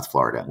it to South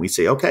Florida. And we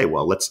say, okay,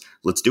 well, let's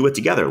do it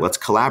together. Let's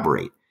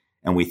collaborate.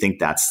 And we think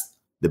that's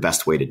the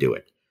best way to do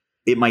it.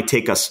 It might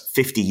take us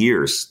 50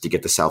 years to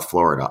get to South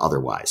Florida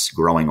otherwise,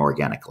 growing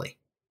organically.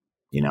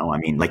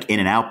 Like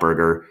In-N-Out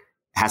Burger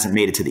hasn't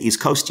made it to the East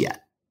Coast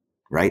yet,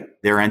 right?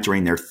 They're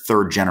entering their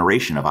third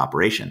generation of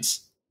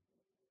operations.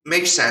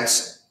 Makes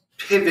sense.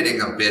 Pivoting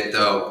a bit,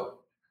 though,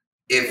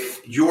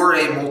 if you're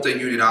a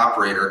multi-unit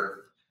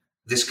operator,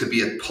 this could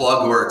be a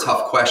plug or a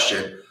tough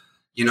question.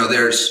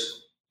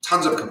 There's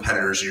tons of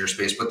competitors in your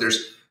space, but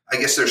there's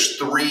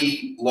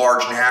three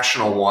large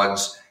national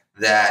ones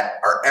that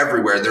are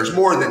everywhere. There's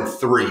more than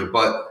three,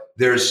 but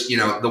there's,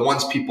 the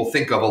ones people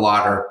think of a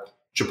lot are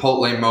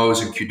Chipotle, Moe's,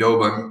 and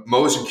Qdoba.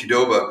 Moe's and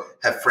Qdoba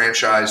have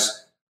franchised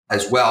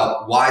as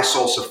well. Why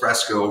Salsa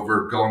Fresca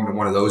over going to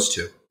one of those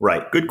two?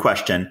 Right. Good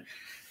question.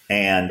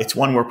 And it's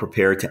one we're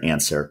prepared to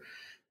answer.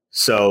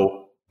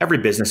 So every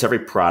business, every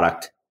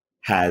product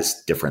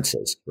has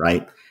differences,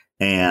 right?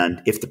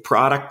 And if the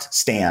product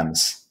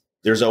stands,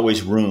 there's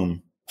always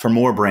room for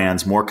more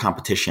brands, more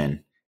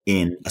competition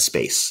in a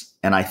space.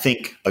 And I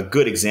think a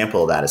good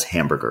example of that is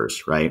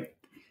hamburgers, right?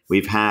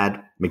 We've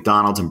had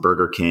McDonald's and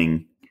Burger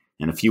King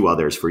and a few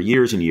others for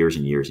years and years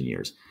and years and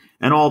years.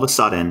 And all of a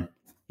sudden,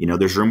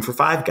 There's room for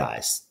Five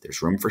Guys.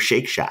 There's room for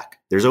Shake Shack.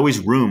 There's always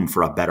room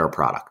for a better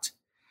product.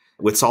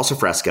 With Salsa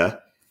Fresca,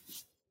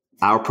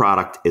 our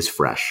product is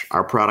fresh.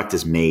 Our product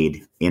is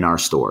made in our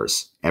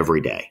stores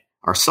every day.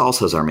 Our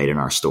salsas are made in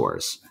our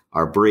stores.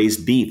 Our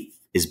braised beef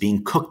is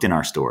being cooked in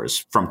our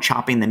stores, from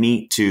chopping the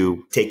meat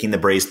to taking the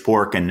braised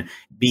pork and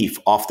beef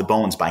off the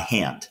bones by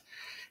hand.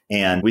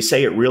 And we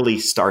say it really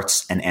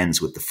starts and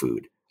ends with the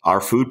food.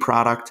 Our food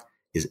product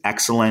is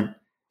excellent.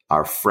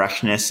 Our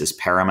freshness is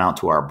paramount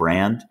to our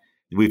brand.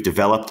 We've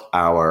developed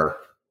our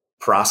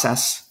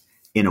process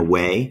in a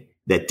way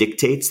that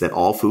dictates that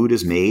all food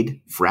is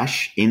made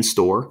fresh in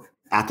store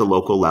at the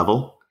local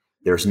level.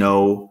 There's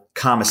no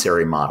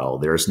commissary model.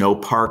 There's no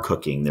par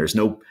cooking. There's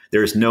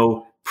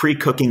no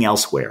pre-cooking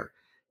elsewhere.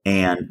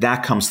 And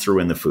that comes through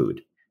in the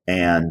food.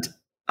 And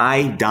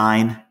I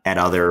dine at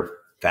other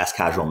fast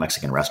casual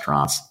Mexican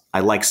restaurants.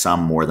 I like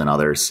some more than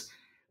others,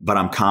 but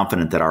I'm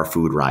confident that our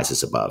food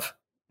rises above.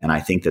 And I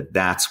think that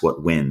that's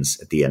what wins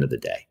at the end of the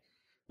day.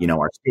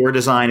 Our store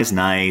design is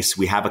nice.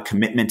 We have a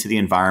commitment to the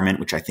environment,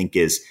 which I think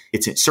it's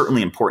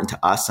certainly important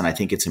to us. And I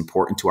think it's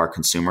important to our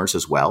consumers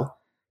as well.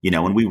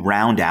 And we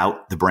round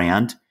out the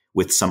brand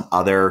with some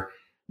other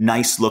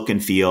nice look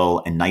and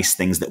feel and nice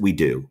things that we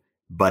do.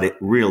 But it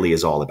really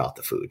is all about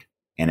the food.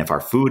 And if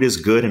our food is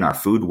good and our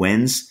food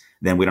wins,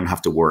 then we don't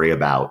have to worry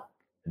about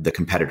the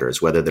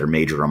competitors, whether they're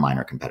major or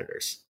minor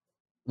competitors.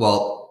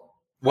 Well,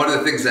 one of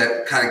the things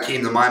that kind of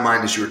came to my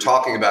mind as you were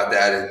talking about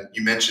that, and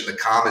you mentioned the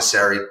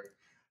commissary.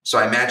 So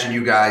I imagine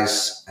you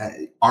guys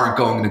aren't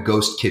going to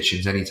ghost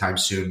kitchens anytime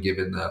soon,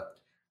 given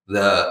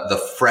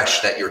the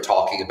fresh that you're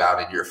talking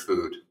about in your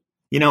food.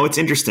 It's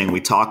interesting.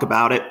 We talk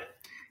about it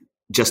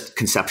just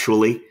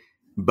conceptually,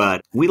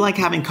 but we like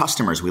having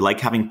customers. We like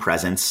having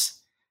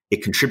presence.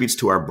 It contributes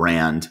to our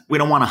brand. We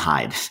don't want to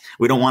hide.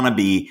 We don't want to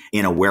be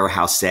in a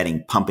warehouse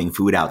setting, pumping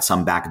food out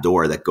some back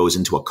door that goes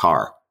into a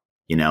car.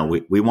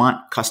 We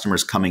want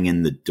customers coming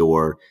in the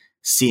door,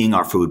 seeing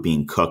our food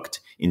being cooked,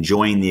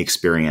 enjoying the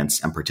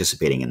experience and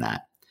participating in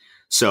that.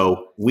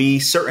 So we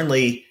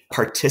certainly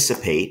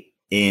participate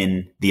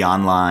in the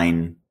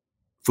online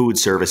food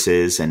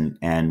services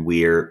and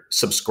we're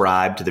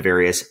subscribed to the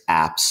various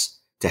apps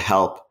to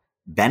help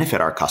benefit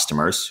our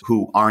customers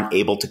who aren't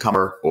able to come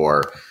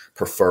or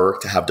prefer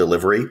to have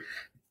delivery.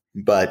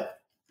 But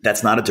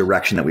that's not a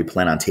direction that we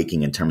plan on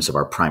taking in terms of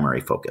our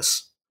primary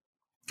focus.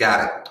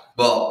 Got it.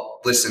 Well,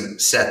 listen,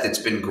 Seth, it's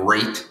been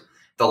great.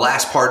 The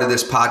last part of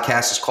this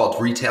podcast is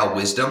called Retail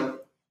Wisdom.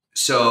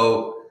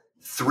 So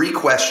 3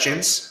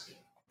 questions,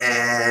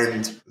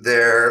 and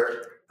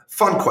they're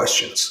fun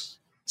questions.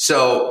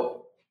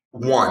 So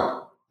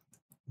 1,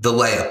 the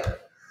layup.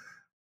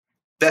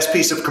 Best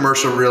piece of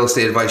commercial real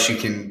estate advice you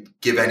can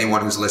give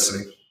anyone who's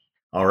listening.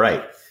 All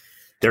right.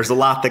 There's a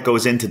lot that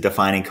goes into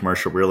defining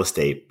commercial real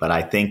estate, but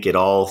I think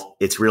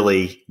it's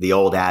really the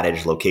old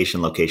adage,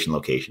 location, location,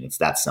 location. It's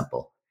that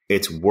simple.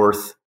 It's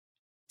worth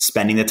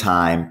spending the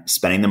time,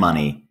 spending the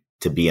money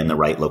to be in the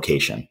right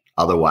location.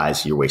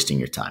 Otherwise, you're wasting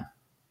your time.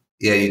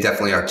 Yeah, you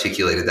definitely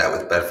articulated that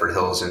with Bedford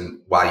Hills and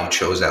why you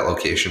chose that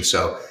location.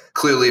 So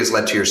clearly has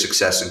led to your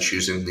success in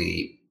choosing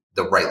the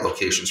right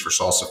locations for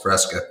Salsa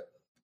Fresca.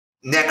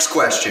 Next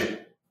question.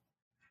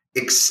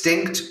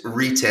 Extinct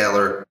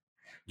retailer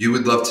you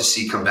would love to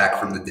see come back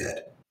from the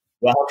dead.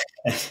 Well,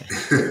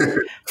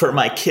 for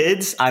my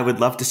kids, I would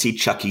love to see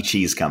Chuck E.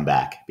 Cheese come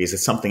back because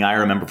it's something I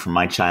remember from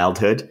my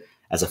childhood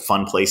as a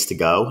fun place to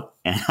go.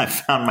 And I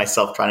found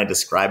myself trying to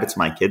describe it to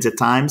my kids at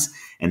times,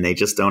 and they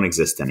just don't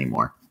exist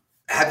anymore.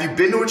 Have you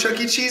been to a Chuck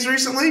E. Cheese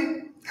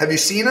recently? Have you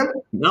seen them?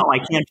 No,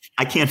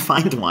 I can't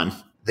find one.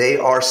 They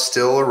are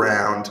still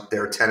around.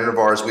 They're a tenant of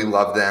ours. We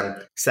love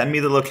them. Send me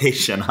the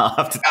location.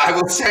 I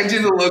will send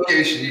you the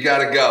location. You got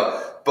to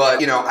go.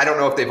 But, I don't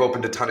know if they've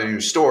opened a ton of new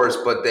stores,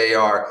 but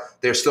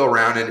they're still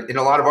around. And in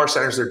a lot of our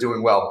centers, they're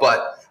doing well.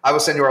 But I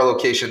will send you our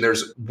location.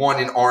 There's one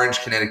in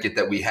Orange, Connecticut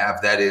that we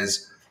have that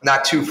is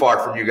not too far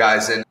from you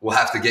guys. And we'll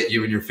have to get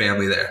you and your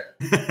family there.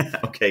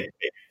 Okay.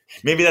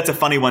 Maybe that's a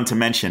funny one to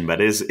mention,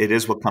 but it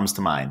is what comes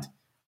to mind.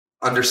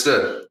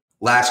 Understood.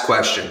 Last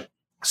question.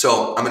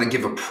 So I'm going to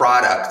give a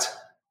product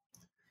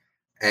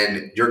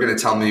and you're going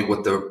to tell me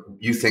what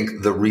you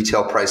think the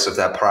retail price of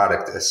that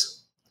product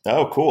is.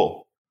 Oh,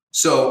 cool.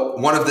 So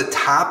one of the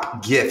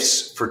top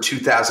gifts for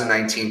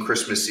 2019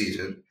 Christmas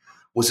season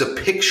was a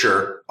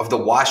picture of the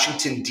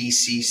Washington,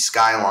 D.C.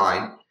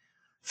 skyline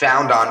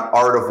found on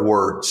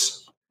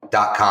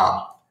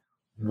artofwords.com.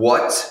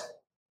 What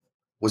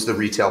was the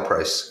retail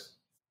price?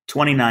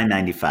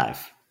 $29.95.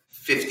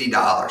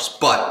 $50.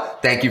 But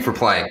thank you for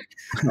playing.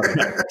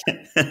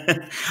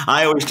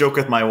 I always joke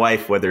with my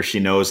wife whether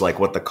she knows like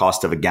what the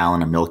cost of a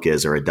gallon of milk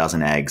is or a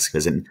dozen eggs,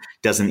 because it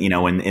doesn't,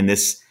 in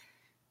this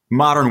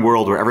modern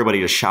world where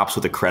everybody just shops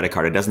with a credit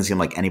card, it doesn't seem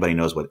like anybody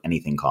knows what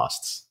anything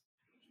costs.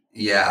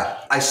 Yeah.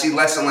 I see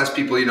less and less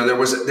people, there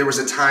was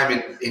a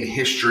time in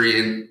history,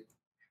 and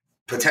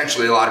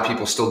potentially a lot of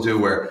people still do,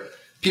 where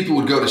people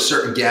would go to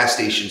certain gas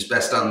stations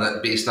based on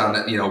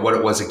what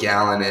it was a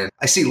gallon. And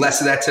I see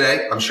less of that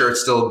today. I'm sure it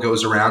still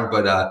goes around,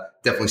 but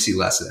definitely see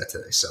less of that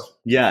today. So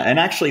yeah, and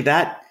actually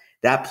that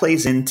that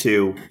plays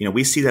into,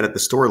 we see that at the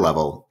store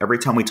level. Every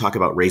time we talk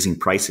about raising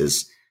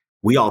prices,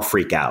 we all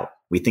freak out.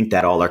 We think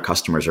that all our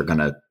customers are going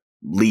to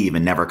leave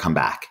and never come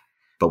back.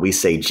 But we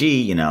say,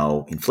 gee,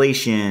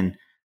 inflation,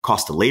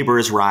 cost of labor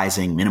is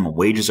rising, minimum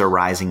wages are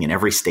rising in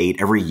every state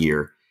every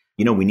year.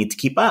 We need to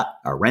keep up.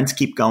 Our rents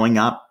keep going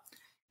up.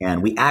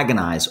 And we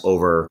agonize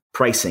over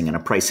pricing and a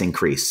price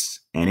increase.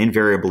 And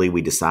invariably,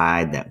 we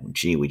decide that,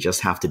 gee, we just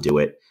have to do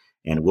it.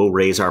 And we'll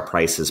raise our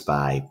prices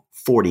by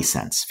 40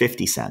 cents,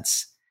 50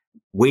 cents,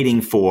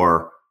 waiting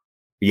for,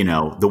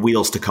 the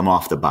wheels to come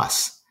off the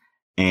bus.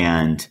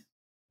 And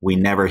we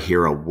never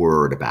hear a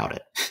word about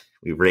it.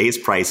 We raise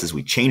prices,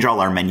 we change all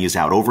our menus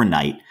out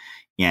overnight,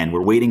 and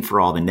we're waiting for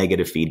all the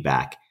negative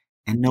feedback.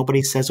 And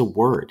nobody says a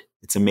word.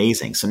 It's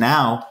amazing. So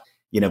now,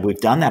 we've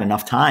done that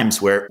enough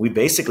times where we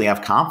basically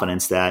have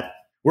confidence that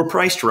we're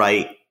priced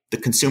right. The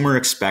consumer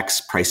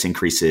expects price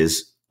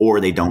increases or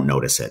they don't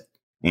notice it.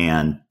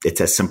 And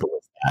it's as simple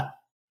as that.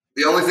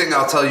 The only thing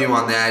I'll tell you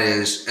on that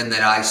is, and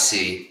that I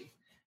see,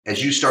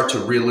 as you start to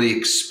really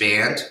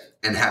expand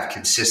and have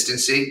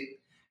consistency,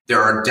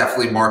 there are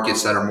definitely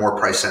markets that are more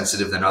price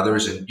sensitive than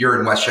others. And you're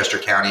in Westchester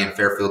County and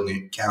Fairfield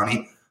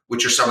County,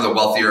 which are some of the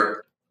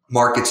wealthier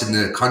markets in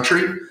the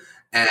country.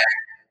 And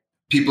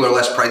people are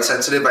less price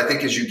sensitive. I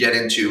think as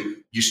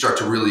you start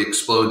to really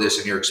explode this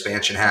and your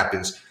expansion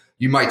happens,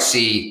 you might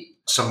see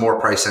some more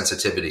price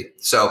sensitivity.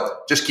 So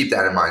just keep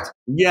that in mind.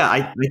 Yeah,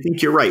 I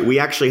think you're right. We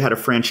actually had a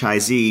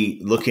franchisee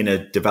looking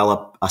to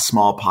develop a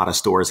small pot of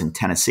stores in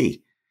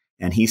Tennessee.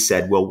 And he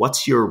said, well,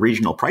 what's your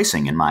regional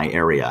pricing in my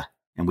area?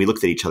 And we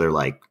looked at each other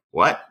like,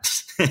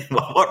 what?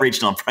 What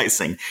regional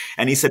pricing?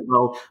 And he said,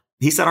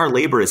 our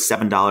labor is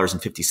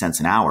 $7.50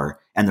 an hour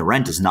and the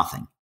rent is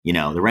nothing.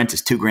 The rent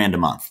is $2,000 a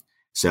month.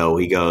 So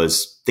he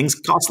goes, things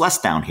cost less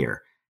down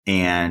here.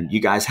 And you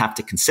guys have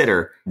to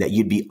consider that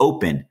you'd be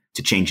open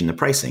to changing the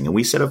pricing. And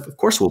we said, of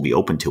course, we'll be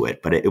open to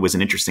it. But it was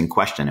an interesting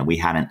question and we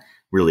hadn't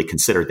really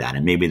considered that.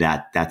 And maybe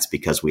that's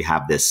because we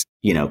have this,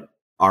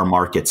 our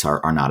markets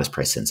are not as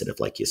price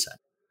sensitive, like you said.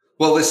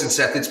 Well, listen,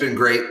 Seth, it's been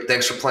great.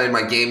 Thanks for playing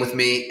my game with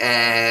me.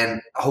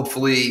 And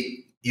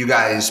hopefully you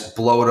guys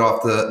blow it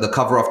off the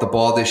cover off the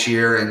ball this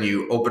year and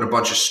you open a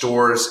bunch of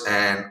stores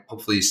and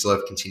hopefully you still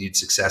have continued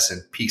success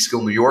in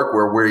Peekskill, New York,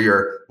 where we're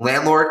your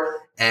landlord.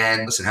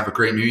 And listen, have a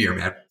great new year,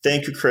 man.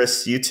 Thank you,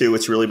 Chris. You too.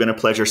 It's really been a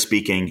pleasure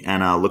speaking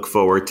and I look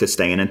forward to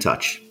staying in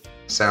touch.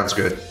 Sounds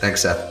good.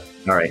 Thanks, Seth.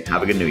 All right.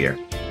 Have a good new year.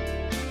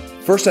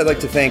 First, I'd like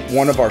to thank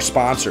one of our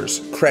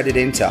sponsors, Credit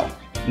Intel.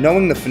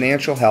 Knowing the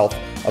financial health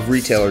of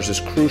retailers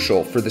is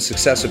crucial for the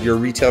success of your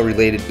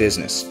retail-related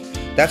business.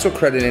 That's what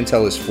Credit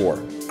Intel is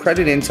for.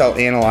 Credit Intel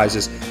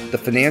analyzes the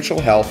financial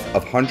health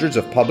of hundreds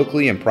of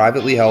publicly and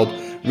privately held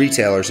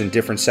retailers in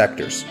different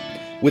sectors.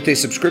 With a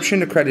subscription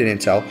to Credit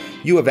Intel,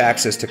 you have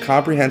access to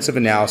comprehensive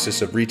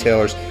analysis of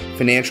retailers'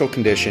 financial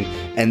condition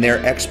and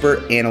their expert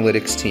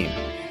analytics team.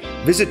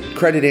 Visit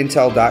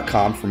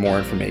creditintel.com for more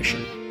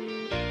information.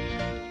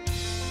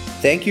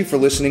 Thank you for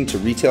listening to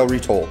Retail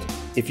Retold.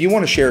 If you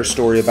want to share a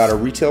story about a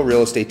retail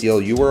real estate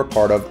deal you were a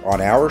part of on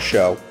our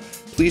show,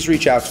 please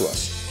reach out to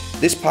us.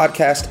 This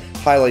podcast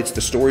highlights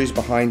the stories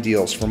behind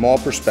deals from all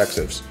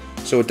perspectives,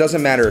 so it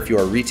doesn't matter if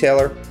you're a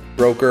retailer,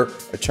 broker,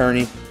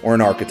 attorney, or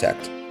an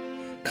architect.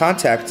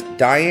 Contact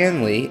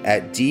Diane Lee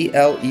at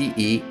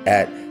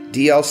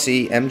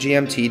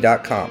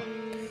dlee@dlcmgmt.com.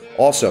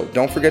 Also,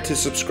 don't forget to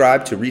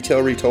subscribe to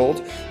Retail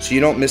Retold so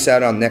you don't miss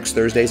out on next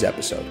Thursday's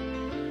episode.